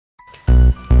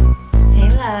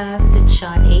loves, it's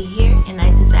Sade here, and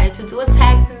I decided to do a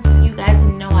tag since you guys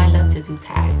know I love to do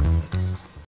tags.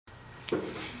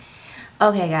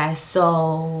 Okay guys,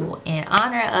 so in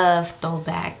honor of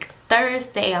Throwback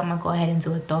Thursday, I'm gonna go ahead and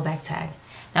do a throwback tag.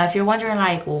 Now if you're wondering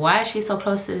like, well, why is she so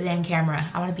close to the damn camera,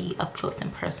 I want to be up close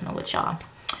and personal with y'all.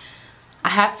 I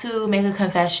have to make a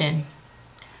confession.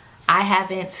 I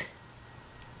haven't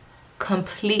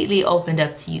completely opened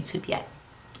up to YouTube yet.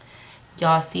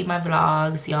 Y'all see my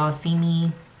vlogs, y'all see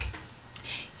me,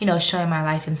 you know, showing my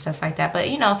life and stuff like that.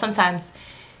 But you know, sometimes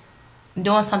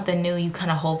doing something new, you kind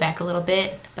of hold back a little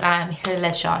bit. But I'm here to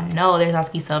let y'all know there's about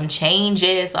to be some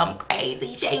changes, some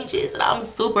crazy changes, and I'm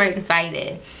super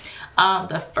excited.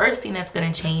 The first thing that's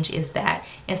going to change is that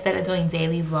instead of doing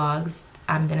daily vlogs,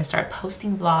 I'm going to start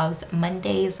posting vlogs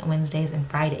Mondays, Wednesdays, and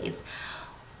Fridays.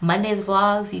 Mondays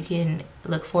vlogs, you can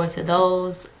look forward to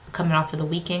those coming off of the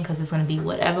weekend because it's going to be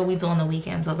whatever we do on the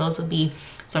weekend. So those will be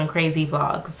some crazy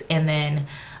vlogs. And then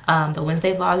the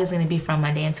Wednesday vlog is going to be from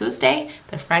Monday and Tuesday.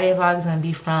 The Friday vlog is going to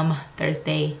be from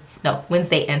Wednesday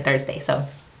and Thursday. So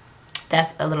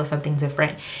that's a little something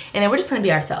different. And then we're just going to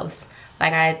be ourselves.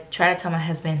 Like I try to tell my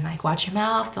husband, like, watch your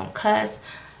mouth, don't cuss.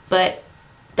 But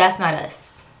that's not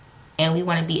us. And we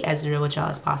want to be as real with y'all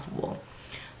as possible.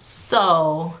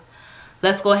 So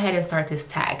let's go ahead and start this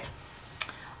tag.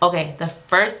 Okay, the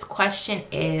first question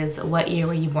is, what year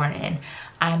were you born in?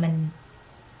 I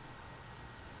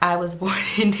was born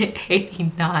in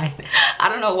 89. I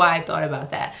don't know why I thought about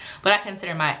that. But I'm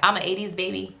an 80s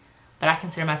baby, but I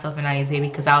consider myself a 90s baby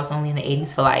because I was only in the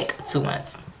 80s for like 2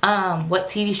 months. What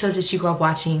TV show did you grow up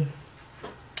watching?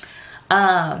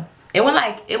 It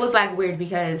was like weird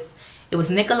because it was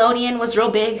Nickelodeon was real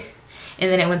big.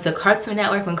 And then it went to Cartoon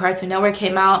Network. When Cartoon Network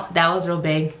came out, that was real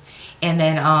big. And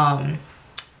then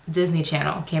Disney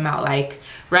Channel came out like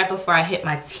right before I hit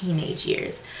my teenage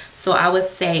years. So I would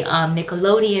say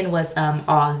Nickelodeon was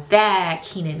All That,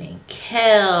 Kenan and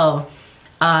Kel,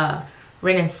 Ren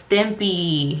and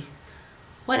Stimpy.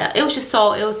 What else? It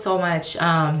was so much.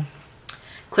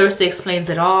 Clarissa Explains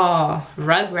It All,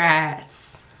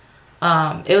 Rugrats.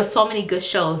 It was so many good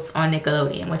shows on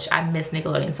Nickelodeon, which I miss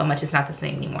Nickelodeon so much. It's not the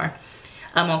same anymore.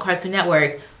 On Cartoon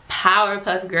Network,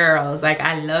 Powerpuff Girls. Like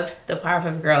I loved the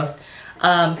Powerpuff Girls.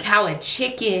 Cow and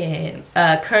Chicken,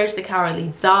 Courage the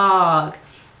Cowardly Dog,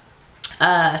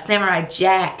 Samurai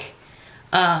Jack,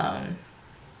 Ed,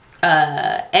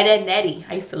 Edd n Eddy.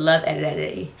 I used to love Ed, Edd n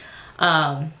Eddy.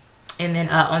 And then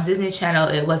on Disney Channel,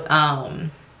 it was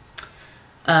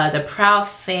The Proud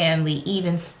Family,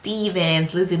 Even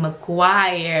Stevens, Lizzie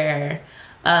McGuire,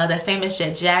 The Famous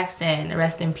Jaycen,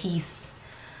 rest in peace.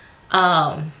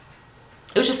 It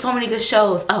was just so many good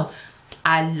shows. Oh,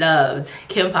 I loved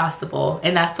Kim Possible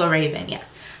and That's So Raven. Yeah.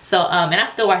 So and I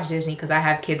still watch Disney because I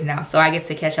have kids now, so I get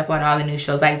to catch up on all the new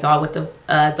shows like Dog with the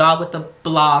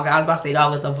Blog. I was about to say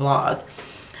Dog with the Vlog,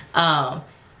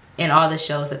 and all the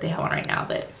shows that they have on right now.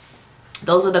 But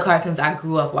those were the cartoons I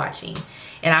grew up watching,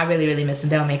 and I really, really miss them.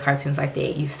 They don't make cartoons like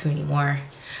they used to anymore.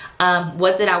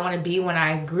 What did I want to be when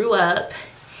I grew up?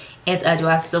 And do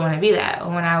I still want to be that?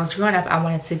 When I was growing up, I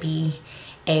wanted to be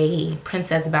a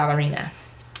princess ballerina.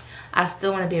 I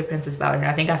still want to be a princess ballerina.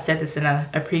 I think I've said this in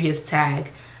a previous tag.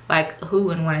 Like, who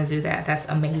wouldn't want to do that? That's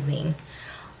amazing.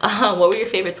 What were your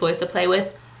favorite toys to play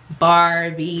with?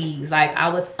 Barbies. Like, I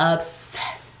was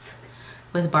obsessed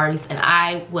with Barbies. And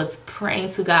I was praying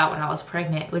to God when I was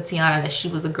pregnant with Tiana that she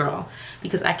was a girl.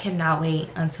 Because I cannot wait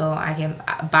until I can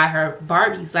buy her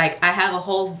Barbies. Like, I have a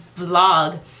whole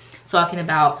vlog talking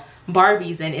about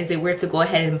Barbies. And is it weird to go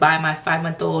ahead and buy my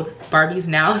 5-month-old Barbies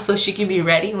now so she can be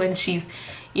ready when she's,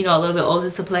 you know, a little bit older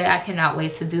to play? I cannot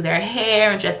wait to do their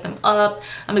hair and dress them up.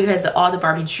 I'm gonna get all the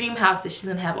Barbie dream houses. She's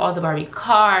gonna have all the Barbie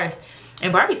cars.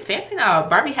 And Barbie's fancy now.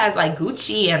 Barbie has like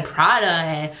Gucci and Prada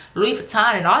and Louis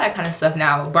Vuitton and all that kind of stuff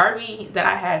now. Barbie that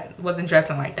I had wasn't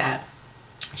dressing like that.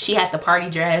 She had the party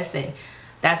dress and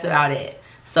that's about it.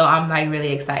 So I'm like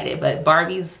really excited. But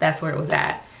Barbie's, that's where it was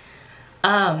at.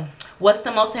 What's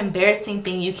the most embarrassing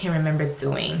thing you can remember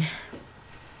doing?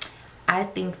 I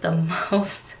think the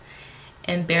most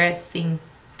embarrassing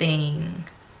thing,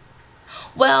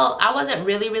 well, I wasn't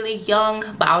really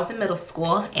young, but I was in middle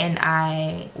school and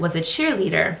I was a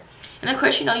cheerleader. And of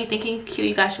course, you know, you're thinking cute,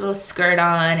 you got your little skirt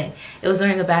on, and it was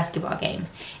during a basketball game.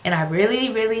 And I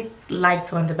really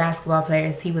liked one of the basketball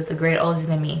players. He was a grade older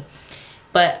than me,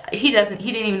 but he didn't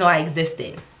even know I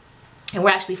existed. And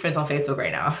we're actually friends on Facebook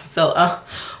right now. So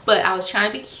but I was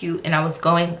trying to be cute and I was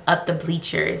going up the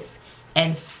bleachers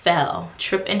and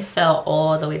tripped and fell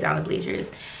all the way down the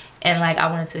bleachers. And like I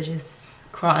wanted to just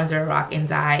crawl under a rock and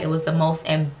die. It was the most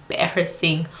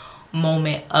embarrassing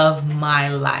moment of my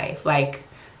life. Like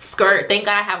skirt. Thank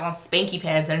God I have on spanky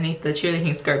pants underneath the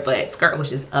cheerleading skirt, but skirt was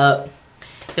just up.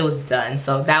 It was done.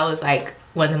 So that was like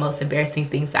one of the most embarrassing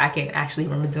things that I can actually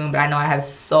remember doing, but I know I have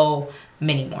so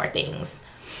many more things.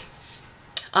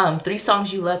 3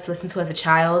 songs you loved to listen to as a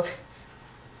child.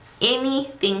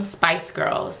 Anything Spice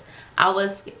Girls. I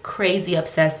was crazy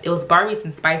obsessed. It was Barbies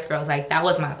and Spice Girls. Like, that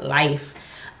was my life.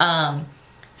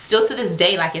 Still to this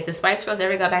day, like, if the Spice Girls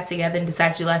ever got back together and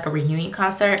decided to do like a reunion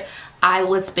concert, I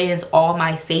would spend all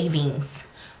my savings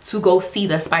to go see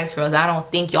the Spice Girls. I don't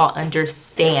think y'all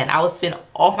understand. I would spend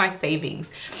all my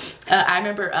savings. I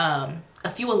remember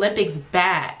a few Olympics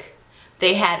back,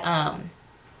 they had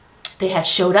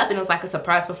showed up and it was like a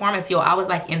surprise performance. Yo, I was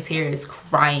like in tears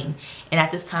crying. And at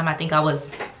this time, I think I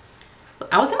was in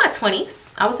my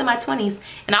 20s. I was in my 20s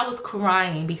and I was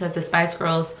crying because the Spice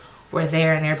Girls were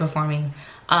there and they're performing.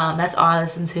 That's all I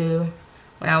listened to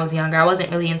when I was younger. I wasn't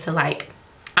really into like,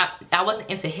 I wasn't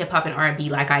into hip hop and R&B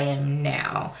like I am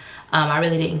now. I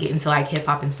really didn't get into like hip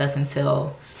hop and stuff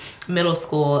until middle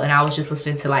school, and I was just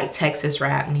listening to like Texas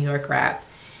rap, New York rap,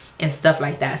 and stuff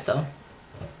like that. So,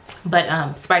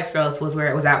 but Spice Girls was where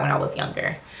it was at when I was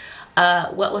younger.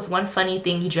 What was one funny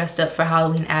thing you dressed up for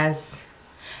Halloween as?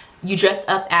 You dressed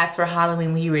up as for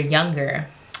Halloween when you were younger?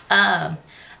 I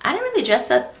didn't really dress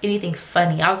up anything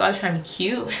funny. I was always trying to be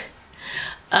cute.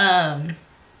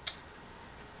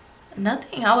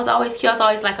 Nothing. I was always cute. I was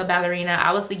always like a ballerina.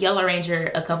 I was the Yellow Ranger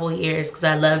a couple of years because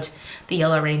I loved the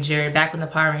Yellow Ranger back when the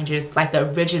Power Rangers, like the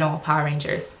original Power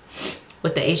Rangers,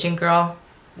 with the Asian girl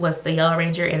was the Yellow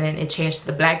Ranger, and then it changed to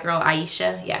the black girl,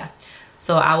 Aisha. Yeah.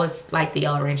 So I was like the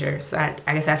Yellow Ranger. So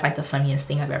I guess that's like the funniest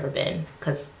thing I've ever been,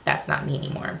 because that's not me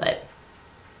anymore. But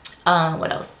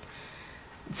what else?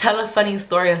 Tell a funny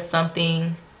story of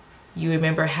something you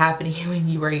remember happening when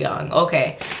you were young.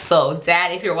 Okay, so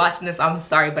Dad, if you're watching this, I'm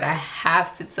sorry, but I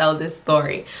have to tell this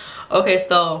story. Okay,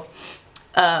 so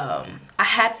I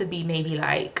had to be maybe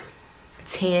like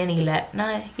 10, 11,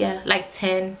 nah, yeah, like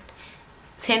 10,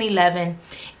 11.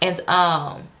 And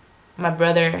my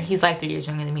brother, he's like 3 years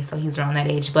younger than me, so he's around that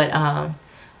age. But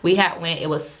we had went, it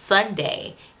was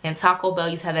Sunday, and Taco Bell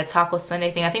used to have that Taco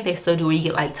Sunday thing. I think they still do, where you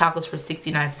get like tacos for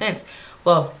 69 cents.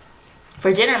 Well,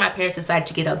 for dinner, my parents decided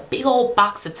to get a big old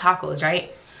box of tacos,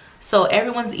 right? So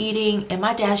everyone's eating, and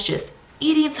my dad's just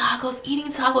eating tacos,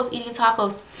 eating tacos, eating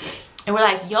tacos. And we're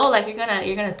like, yo, like, you're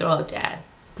gonna throw up, Dad.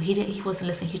 But he wasn't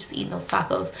listening. He was just eating those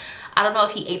tacos. I don't know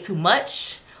if he ate too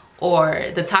much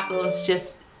or the tacos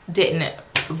just didn't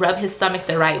rub his stomach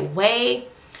the right way,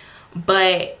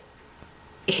 but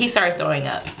he started throwing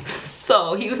up.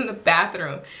 So he was in the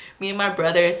bathroom. Me and my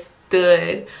brother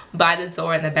stood by the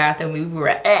door in the bathroom. We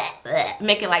were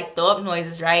making like throw up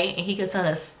noises, right? And he kept telling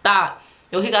us stop.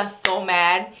 Yo, he got so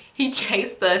mad, he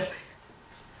chased us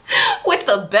with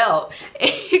the belt, and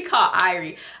he called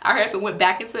Irie. I heard him, went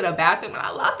back into the bathroom, and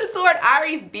I locked the door, and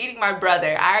Irie's beating my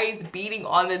brother. Irie's beating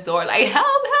on the door like, help,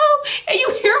 help, and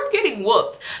you hear him getting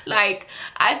whooped. Like,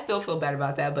 I still feel bad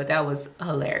about that, but that was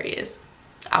hilarious.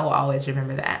 I will always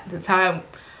remember that, the time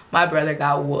my brother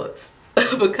got whooped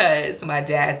because my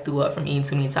dad threw up from eating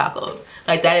too many tacos.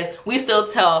 Like, that is, we still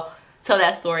tell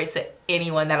that story to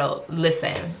anyone that'll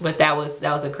listen, but that was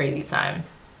a crazy time.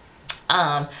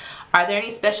 Are there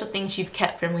any special things you've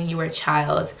kept from when you were a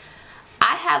child?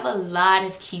 I have a lot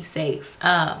of keepsakes.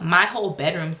 My whole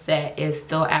bedroom set is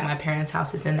still at my parents'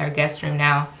 house. It's in their guest room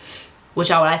now,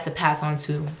 which I would like to pass on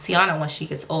to Tiana once she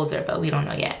gets older, but we don't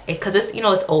know yet. Because it's, you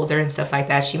know, it's older and stuff like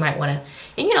that. She might want to,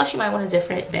 and you know, she might want a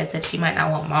different bed set. She might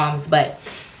not want Mom's, but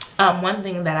one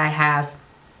thing that I have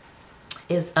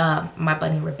is my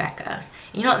bunny Rebecca.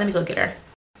 You know what, let me go get her.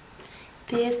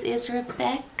 This is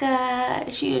Rebecca.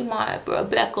 She's my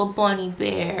Rebecca bunny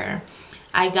bear.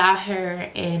 I got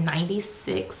her in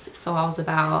 96, so I was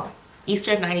about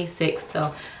Easter of 96,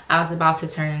 so I was about to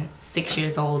turn 6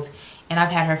 years old, and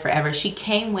I've had her forever. She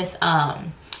came with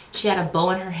she had a bow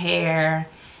in her hair,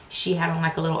 she had on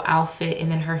like a little outfit, and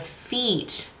then her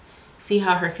feet, see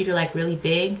how her feet are like really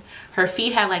big? Her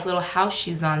feet had like little house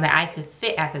shoes on that I could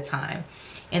fit at the time.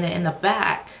 And then in the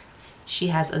back she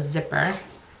has a zipper.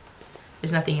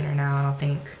 There's nothing in her now, I don't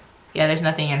think. Yeah, there's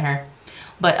nothing in her.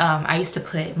 But I used to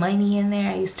put money in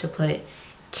there. I used to put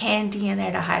candy in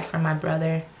there to hide from my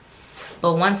brother.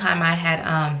 But one time I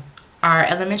had, our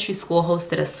elementary school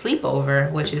hosted a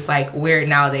sleepover, which is like weird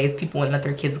nowadays. People wouldn't let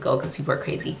their kids go because people are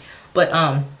crazy. But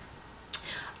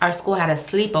our school had a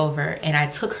sleepover and I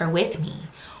took her with me.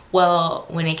 Well,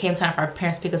 when it came time for our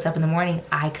parents to pick us up in the morning,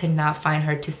 I could not find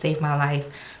her to save my life.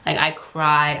 Like, I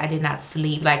cried, I did not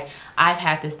sleep. Like, I've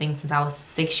had this thing since I was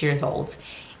 6 years old.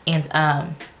 And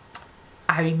I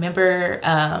I remember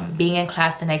being in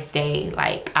class the next day.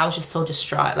 Like, I was just so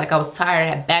distraught. Like, I was tired. I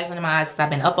had bags under my eyes because I've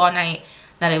been up all night,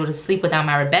 not able to sleep without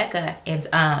my Rebecca. And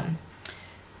I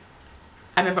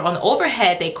remember on the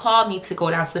overhead, they called me to go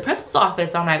down to the principal's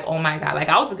office. I'm like, oh my God. Like,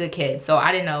 I was a good kid, so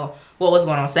I didn't know what was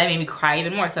going on. So that made me cry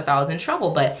even more because I thought I was in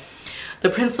trouble. But the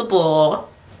principal,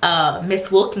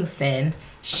 Miss Wilkinson,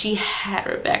 she had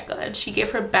Rebecca and she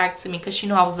gave her back to me because she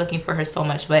knew I was looking for her so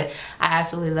much. But I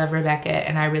absolutely love Rebecca,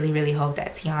 and I really, really hope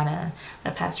that Tiana,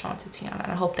 I passed her on to Tiana,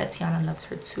 and I hope that Tiana loves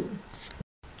her too.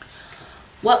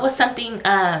 What was something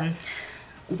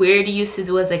weird you used to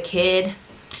do as a kid?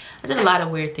 I did a lot of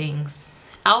weird things.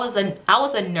 I was a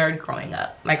nerd growing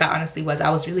up. Like, I honestly was. I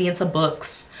was really into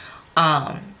books,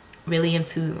 really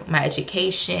into my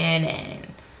education,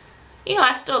 and you know,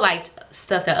 I still liked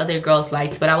stuff that other girls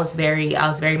liked, but I was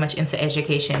very much into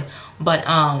education. But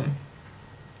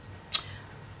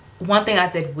one thing I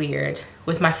did weird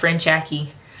with my friend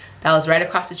Jackie, that was right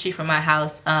across the street from my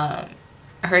house.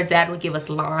 Her dad would give us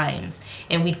limes,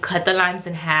 and we'd cut the limes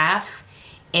in half,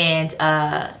 and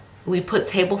we put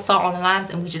table salt on the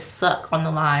limes, and we just suck on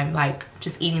the lime, like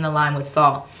just eating the lime with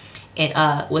salt,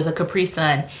 and with a Capri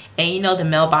Sun. And you know, the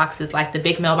mailboxes, like the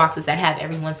big mailboxes that have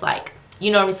everyone's, like, you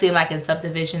know, we see like in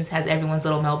subdivisions, has everyone's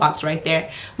little mailbox right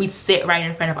there. We'd sit right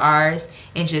in front of ours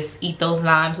and just eat those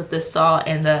limes with the salt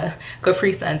and the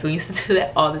Capri Suns. We used to do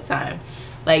that all the time,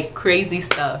 like crazy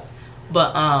stuff.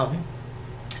 But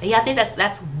yeah, I think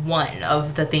that's one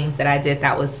of the things that I did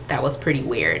that was pretty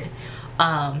weird.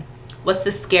 What's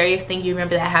the scariest thing you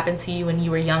remember that happened to you when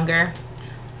you were younger?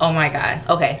 Oh my God.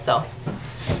 Okay, so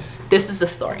this is the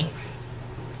story.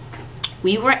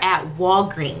 We were at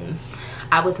Walgreens.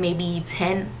 I was maybe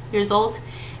 10 years old.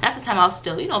 And at the time, I was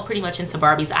still, you know, pretty much into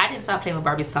Barbies. I didn't stop playing with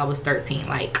Barbies until I was 13,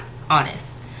 like,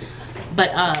 honest.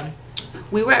 But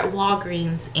we were at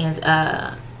Walgreens, and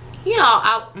you know,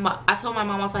 I told my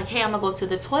mom, I was like, hey, I'm gonna go to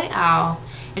the toy aisle.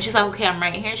 And she's like, okay, I'm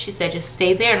right here. She said, just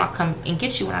stay there and I'll come and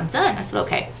get you when I'm done. I said,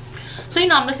 okay. So, you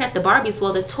know, I'm looking at the Barbies.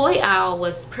 Well, the toy aisle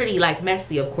was pretty, like,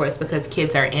 messy, of course, because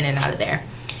kids are in and out of there.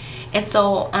 And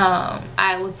so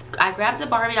I grabbed a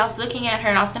Barbie, and I was looking at her,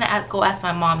 and I was gonna go ask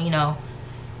my mom, you know,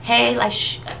 hey, like,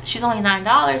 she's only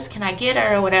 $9, can I get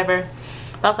her or whatever?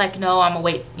 But I was like, no, I'm gonna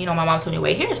wait. You know, my mom told me to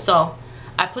wait here. So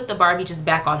I put the Barbie just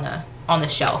back on the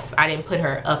shelf. I didn't put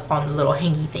her up on the little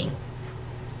hangy thing.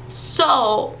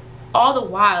 So all the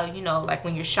while, you know, like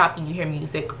when you're shopping, you hear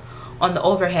music on the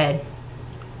overhead.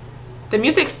 The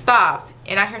music stopped,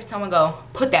 and I heard someone go,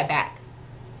 put that back.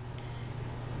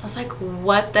 I was like,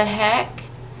 what the heck?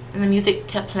 And the music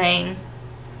kept playing.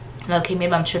 And okay,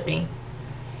 maybe I'm tripping.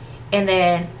 And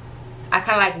then I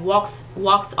kind of like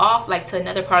walked off, like, to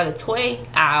another part of the toy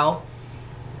aisle.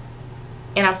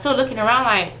 And I'm still looking around,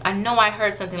 like, I know I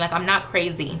heard something, like, I'm not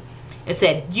crazy. It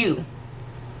said, you,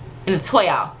 in the toy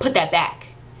aisle, put that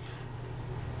back.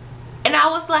 And I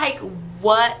was like,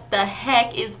 what the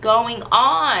heck is going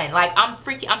on? Like, I'm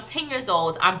 10 years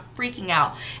old, I'm freaking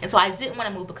out. And so I didn't want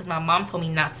to move because my mom told me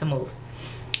not to move.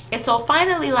 And so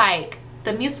finally, like,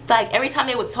 the music, like, every time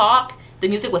they would talk, the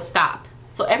music would stop,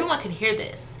 so everyone could hear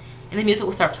this, and the music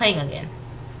would start playing again.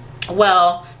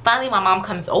 Well, finally my mom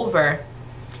comes over,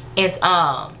 and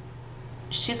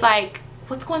she's like,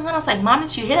 what's going on? I was like, Mom,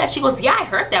 did you hear that? She goes, yeah, I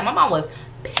heard that. My mom was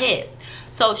pissed.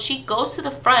 So she goes to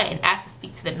the front and asks to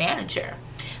speak to the manager.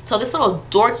 So this little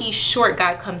dorky short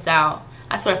guy comes out.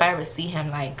 I swear if I ever see him,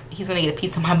 like, he's gonna get a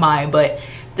piece of my mind. But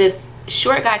this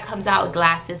short guy comes out with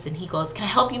glasses, and he goes, can I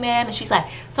help you, ma'am? And she's like,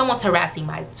 someone's harassing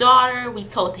my daughter. We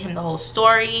told him the whole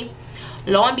story.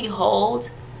 Lo and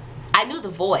behold, I knew the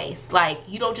voice. Like,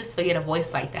 you don't just forget a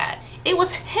voice like that. It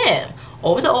was him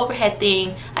over the overhead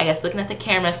thing, I guess, looking at the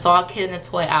camera, saw a kid in the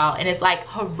toy aisle, and it's like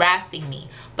harassing me.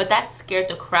 But that scared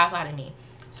the crap out of me.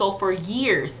 So for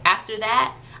years after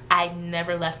that, I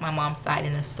never left my mom's side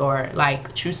in a store.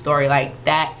 Like, true story, like,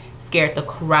 that scared the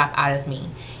crap out of me.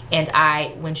 And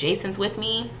when Jaycen's with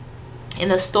me in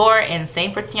the store, and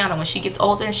same for Tiana, when she gets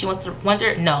older and she wants to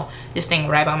wonder, no, you're staying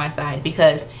right by my side.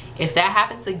 Because if that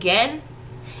happens again,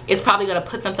 it's probably gonna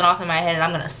put something off in my head, and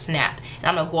I'm gonna snap, and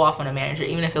I'm gonna go off on a manager,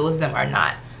 even if it was them or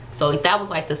not. So that was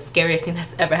like the scariest thing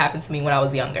that's ever happened to me when I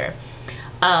was younger.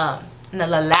 And then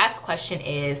the last question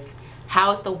is,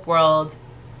 how is the world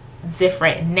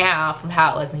different now from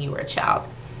how it was when you were a child?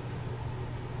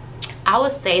 I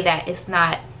would say that it's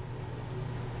not,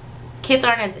 kids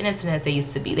aren't as innocent as they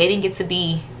used to be. They didn't get to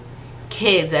be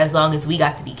kids as long as we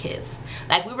got to be kids.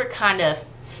 Like, we were kind of,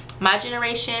 my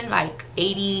generation, like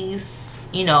 80s,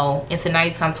 you know, into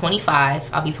 90s. I'm 25,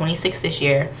 I'll be 26 this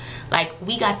year. Like,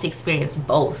 we got to experience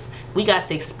both. We got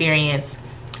to experience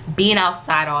being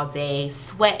outside all day,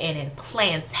 sweating and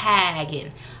playing tag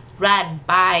and riding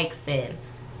bikes and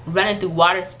running through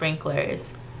water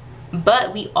sprinklers.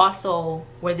 But we also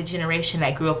were the generation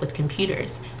that grew up with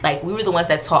computers. Like, we were the ones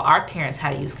that taught our parents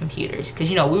how to use computers, because,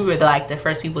 you know, we were the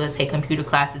first people to take computer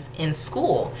classes in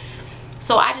school.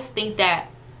 So I just think that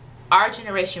our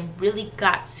generation really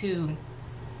got to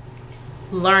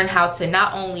learn how to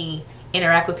not only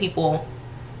interact with people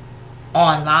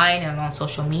online and on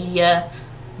social media,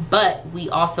 but we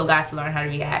also got to learn how to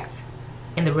react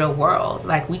in the real world.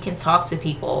 Like, we can talk to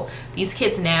people. These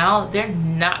kids now, they're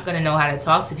not gonna know how to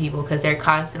talk to people because they're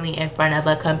constantly in front of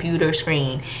a computer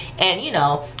screen. And, you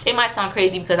know, it might sound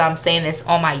crazy because I'm saying this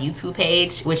on my YouTube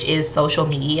page, which is social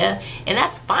media, and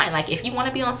that's fine. Like, if you want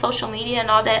to be on social media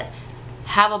and all that,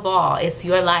 have a ball. It's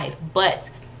your life. But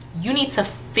you need to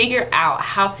figure out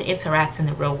how to interact in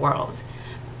the real world,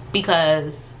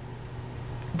 because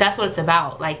that's what it's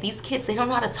about. Like, these kids, they don't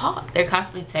know how to talk. They're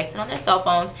constantly texting on their cell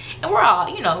phones, and we're all,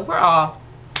 you know, we're all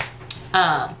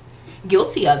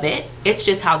guilty of it. It's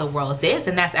just how the world is,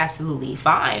 and that's absolutely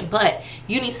fine. But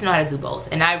you need to know how to do both.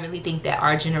 And I really think that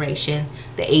our generation,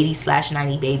 the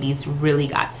 80/90 babies,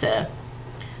 really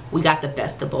we got the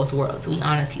best of both worlds. We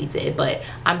honestly did. But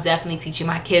I'm definitely teaching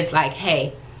my kids, like,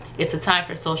 hey, it's a time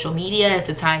for social media, it's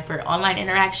a time for online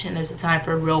interaction, there's a time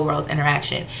for real world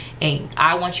interaction. And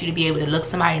I want you to be able to look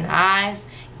somebody in the eyes,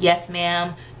 yes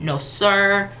ma'am, no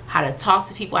sir, how to talk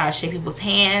to people, how to shake people's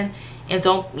hand. And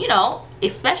don't, you know,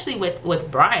 especially with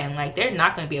Brian, like, they're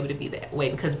not going to be able to be that way,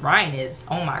 because Brian is,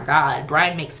 oh my god,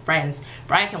 Brian makes friends.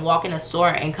 Brian can walk in a store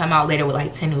and come out later with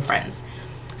like 10 new friends.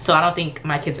 So I don't think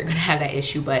my kids are going to have that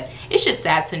issue. But it's just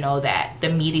sad to know that the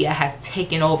media has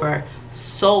taken over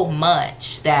so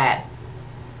much that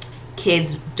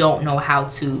kids don't know how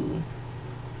to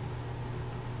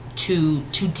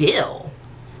deal,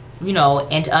 you know.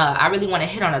 And I really want to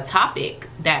hit on a topic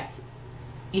that's,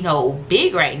 you know,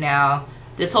 big right now,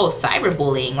 this whole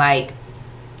cyberbullying. Like,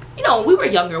 you know, when we were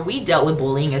younger, we dealt with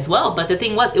bullying as well, but the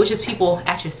thing was, it was just people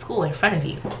at your school in front of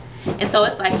you. And so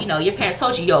it's like, you know, your parents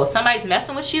told you, yo, somebody's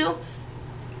messing with you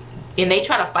and they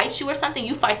try to fight you or something,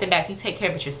 you fight them back. You take care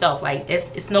of it yourself. Like,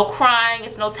 it's no crying,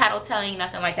 it's no tattletelling,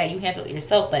 nothing like that. You handle it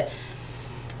yourself. But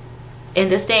in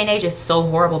this day and age, it's so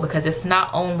horrible, because it's not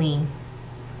only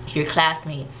your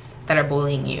classmates that are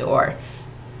bullying you, or,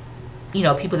 you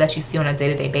know, people that you see on a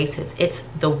day-to-day basis. It's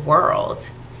the world.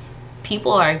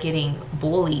 People are getting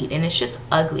bullied, and it's just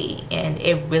ugly, and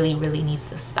it really, really needs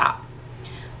to stop.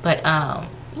 But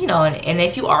you know, and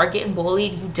if you are getting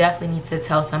bullied, you definitely need to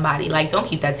tell somebody. Like, don't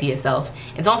keep that to yourself,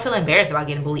 and don't feel embarrassed about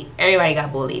getting bullied. Everybody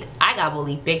got bullied. I got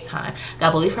bullied big time.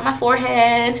 Got bullied from my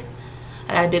forehead.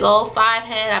 I got a big old 5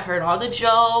 head. I've heard all the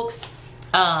jokes.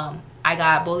 I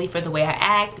got bullied for the way I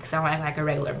act, because I don't act like a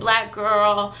regular black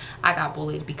girl. I got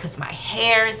bullied because my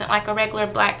hair isn't like a regular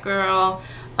black girl.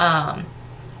 I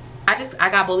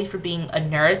got bullied for being a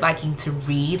nerd, liking to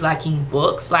read, liking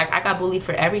books. Like, I got bullied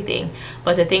for everything.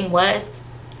 But the thing was,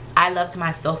 I loved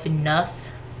myself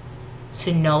enough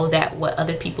to know that what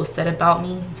other people said about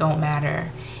me don't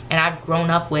matter. And I've grown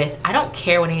up with, I don't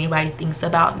care what anybody thinks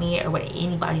about me or what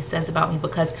anybody says about me,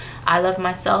 because I love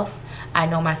myself. I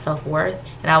know my self-worth,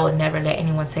 and I will never let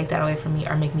anyone take that away from me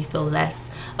or make me feel less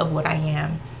of what I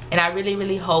am. And I really,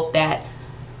 really hope that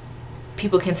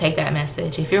people can take that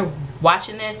message. If you're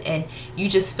watching this and you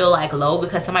just feel like low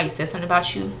because somebody said something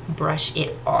about you, brush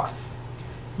it off.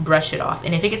 Brush it off.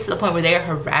 And if it gets to the point where they're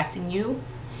harassing you,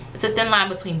 it's a thin line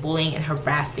between bullying and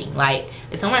harassing. Like,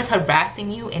 if someone is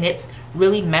harassing you and it's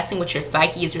really messing with your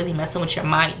psyche, it's really messing with your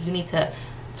mind, you need to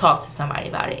talk to somebody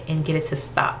about it and get it to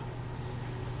stop.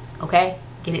 Okay?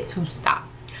 Get it to stop.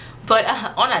 But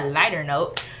on a lighter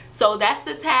note, so that's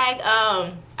the tag.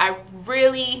 I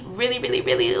really, really, really,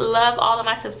 really love all of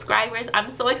my subscribers. I'm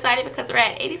so excited because we're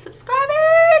at 80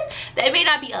 subscribers. That may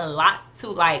not be a lot to,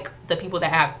 like, the people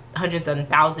that have hundreds and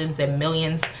thousands and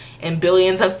millions and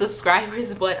billions of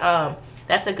subscribers, but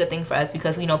that's a good thing for us,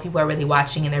 because we know people are really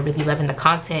watching and they're really loving the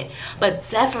content. But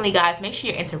definitely, guys, make sure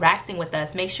you're interacting with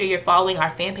us. Make sure you're following our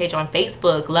fan page on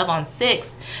Facebook, Love on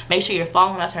 6th. Make sure you're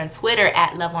following us on Twitter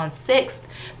at Love on 6th.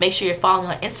 Make sure you're following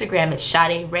on Instagram. It's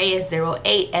Sade Reyes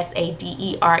 08,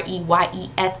 SADEREYES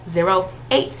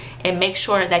 08. And make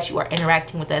sure that you are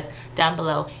interacting with us down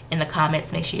below in the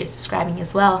comments. Make sure you're subscribing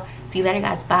as well. See you later,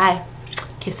 guys. Bye.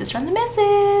 Kisses from the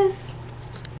missus.